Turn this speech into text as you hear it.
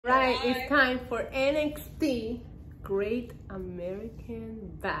Right, it's time for NXT Great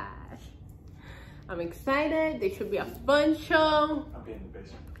American Bash. I'm excited. It should be a fun show. I'm getting the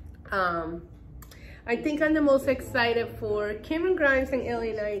basement. I think I'm the most excited for Cameron Grimes and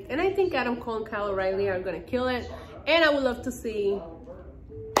LA Knight, and I think Adam Cole and Kyle O'Reilly are gonna kill it. And I would love to see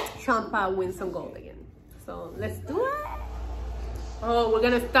Ciampa win some gold again. So let's do it. Oh, we're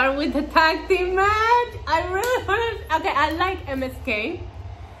gonna start with the tag team match. I really wanna. Okay, I like MSK.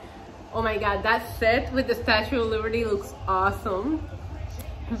 Oh my god, that set with the Statue of Liberty looks awesome.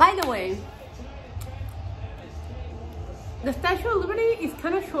 By the way, the Statue of Liberty is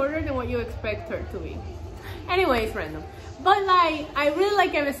kind of shorter than what you expect her to be. Anyways, random. But like, I really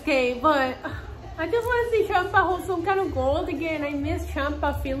like MSK, but I just want to see Ciampa hold some kind of gold again. I miss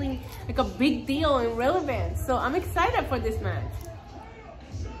Ciampa feeling like a big deal and relevant. So I'm excited for this match.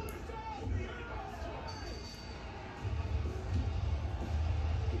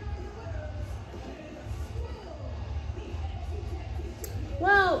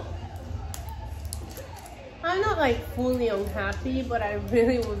 Well, I'm not like fully unhappy, but I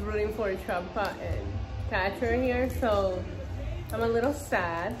really was rooting for Ciampa and Thatcher here, so I'm a little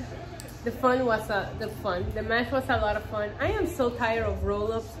sad. The match was a lot of fun. I am so tired of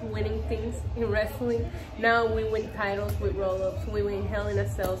roll-ups winning things in wrestling. Now we win titles with roll-ups, we win Hell in a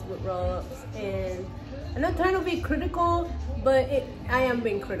Cells with roll-ups, and I'm not trying to be critical, but I am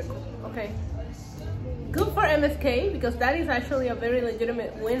being critical, okay? Good for MSK, because that is actually a very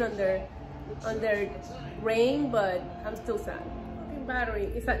legitimate win on their reign, but I'm still sad. Fucking battery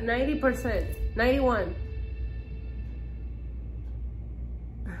is at 90%, 91.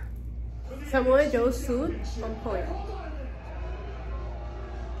 Samoa Joe's suit on point.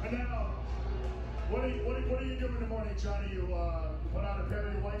 And now, what are you doing in the morning, Johnny? You put on a pair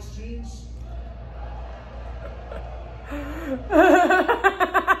of your wife's jeans?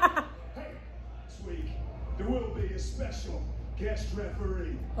 There will be a special guest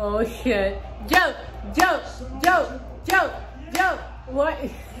referee. Oh shit. Joe! What?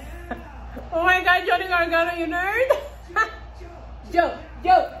 Oh my god, Johnny Gargano, you nerd! Joe!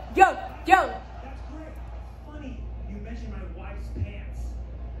 That's great. Funny you mentioned my wife's pants,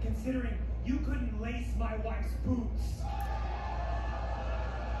 considering you couldn't lace my wife's boots.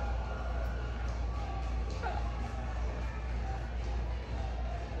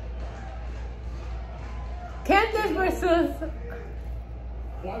 Candace versus...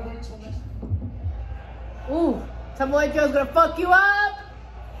 Why wait till next? Ooh, Samoa Joe's gonna fuck you up.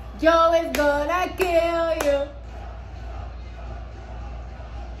 Joe is gonna kill you.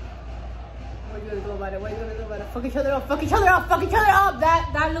 What are you gonna do about it? What are you gonna do about it? Fuck each other up, fuck each other up, fuck each other up.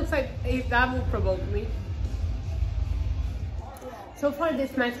 That looks like that will provoke me. So far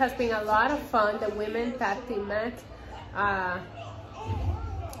this match has been a lot of fun. The women's tag team match.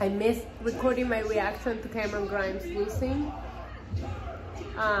 I missed recording my reaction to Cameron Grimes losing.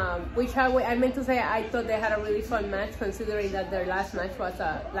 Which I meant to say I thought they had a really fun match, considering that their last match was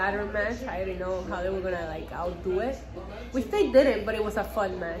a ladder match. I didn't know how they were gonna like outdo it, which they didn't, but it was a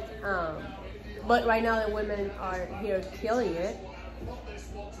fun match. But right now the women are here killing it.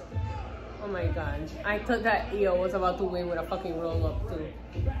 Oh my god, I thought that Io was about to win with a fucking roll up too.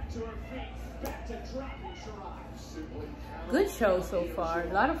 Good show so far,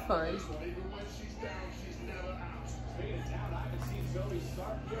 a lot of fun.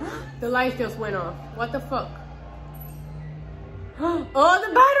 The lights just went off. What the fuck? Oh,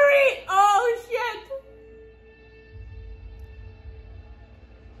 the battery! Oh shit!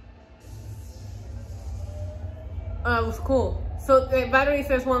 It was cool. So the battery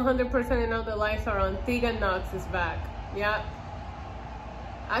says 100% and now the lights are on. Tegan Knox is back. Yeah.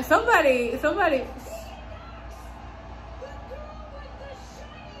 Somebody.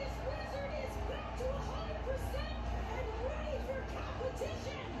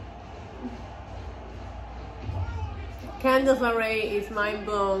 Candice LeRae is mind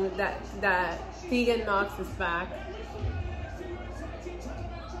blown that Tegan Knox is back.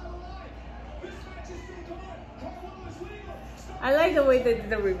 I like the way they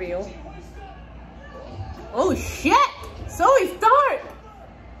did the reveal. Oh shit! So we start!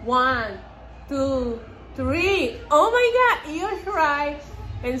 1, 2, 3. Oh my god! Io Shirai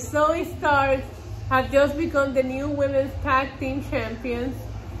and Zoe Starks have just become the new women's tag team champions.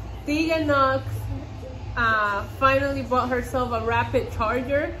 Tegan Knox finally bought herself a rapid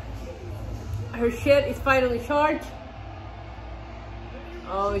charger. Her shit is finally charged.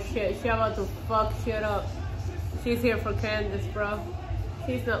 Oh shit, she's about to fuck shit up. She's here for Candice, bro.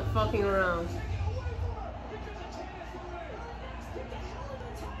 She's not fucking around.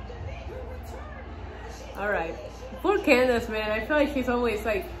 Alright. Poor Candice, man. I feel like she's always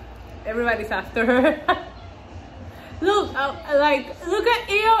like everybody's after her. Look, look at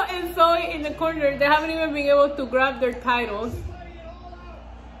Io and Zoe in the corner. They haven't even been able to grab their titles.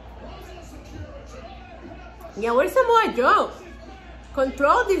 Yeah, where's Samoa Joe?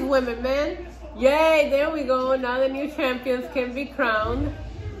 Control these women, man. Yay, there we go. Now the new champions can be crowned.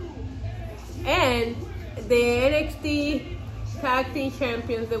 And the NXT Tag Team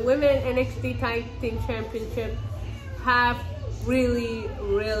Champions, the Women NXT Tag Team Championship have really,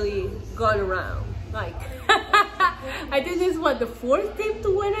 really gone around. Like, I think this is what, the 4th team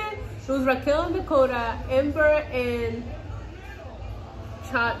to win it? It was Raquel and Dakota, Ember and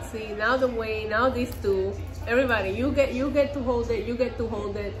Shotzi, now the Way, now these two. Everybody, you get to hold it, you get to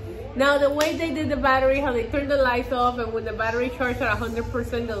hold it. Now the way they did the battery, how they turned the lights off, and when the battery charged at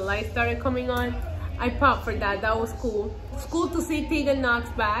 100%, the lights started coming on. I popped for that. That was cool. It's cool to see Tegan Knox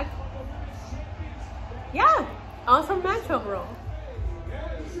back. Yeah, awesome match overall.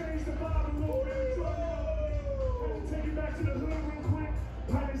 Take it back to the hood real quick.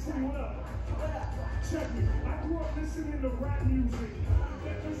 Pirate City, what up? Check me. I grew up listening to rap music.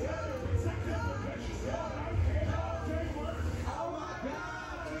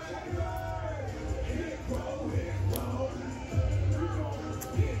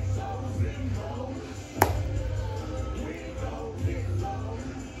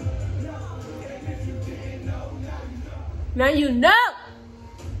 Now you know.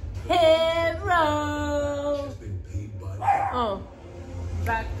 Hero. Oh,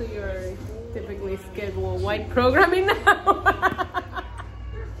 back to your typically scheduled white programming now.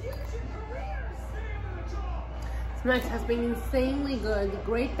 This match has been insanely good.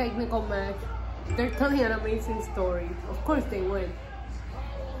 Great technical match. They're telling an amazing story. Of course they win.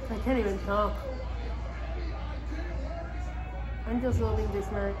 I can't even talk. I'm just loving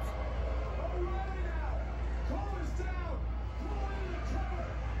this match.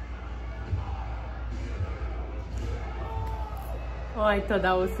 Oh, I thought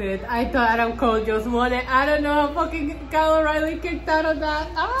that was it. I thought Adam Cole just won it. I don't know how fucking Kyle O'Reilly kicked out of that.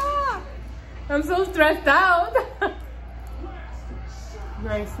 Ah! I'm so stressed out.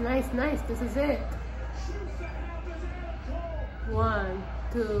 Nice, nice, nice. This is it. 1,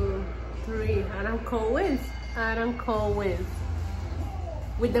 2, 3. Adam Cole wins. Adam Cole wins.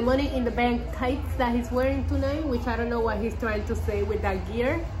 With the Money in the Bank tights that he's wearing tonight, which I don't know what he's trying to say with that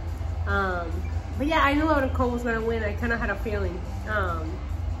gear. But yeah, I knew Adam Cole was gonna win. I kind of had a feeling.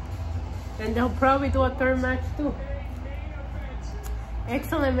 And they'll probably do a 3rd match too.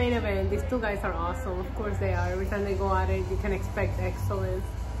 Excellent main event. These two guys are awesome. Of course they are. Every time they go at it, you can expect excellence.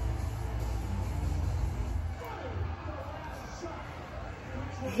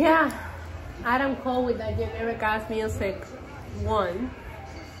 Yeah, Adam Cole with that generic ass music won.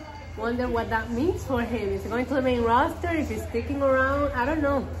 Wonder what that means for him. Is he going to the main roster? Is he sticking around? I don't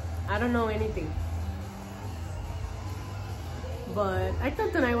know. I don't know anything. But I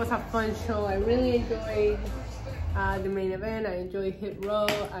thought tonight was a fun show. I really enjoyed the main event. I enjoyed Hit Row.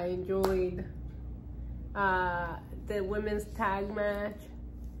 I enjoyed the women's tag match.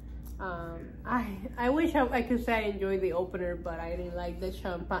 I wish I could say I enjoyed the opener, but I didn't like the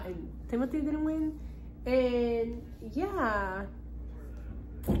champagne. Timothy didn't win. And yeah.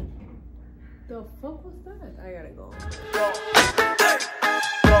 The fuck was that? I gotta go.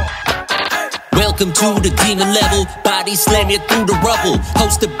 Welcome to the demon level, body slam you through the rubble.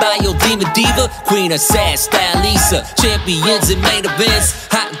 Hosted by your demon diva, Queen of Sass, Stylisa. Champions and main events,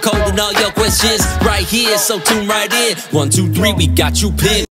 hot and cold and all your questions right here, so tune right in. 1, 2, 3, we got you pinned.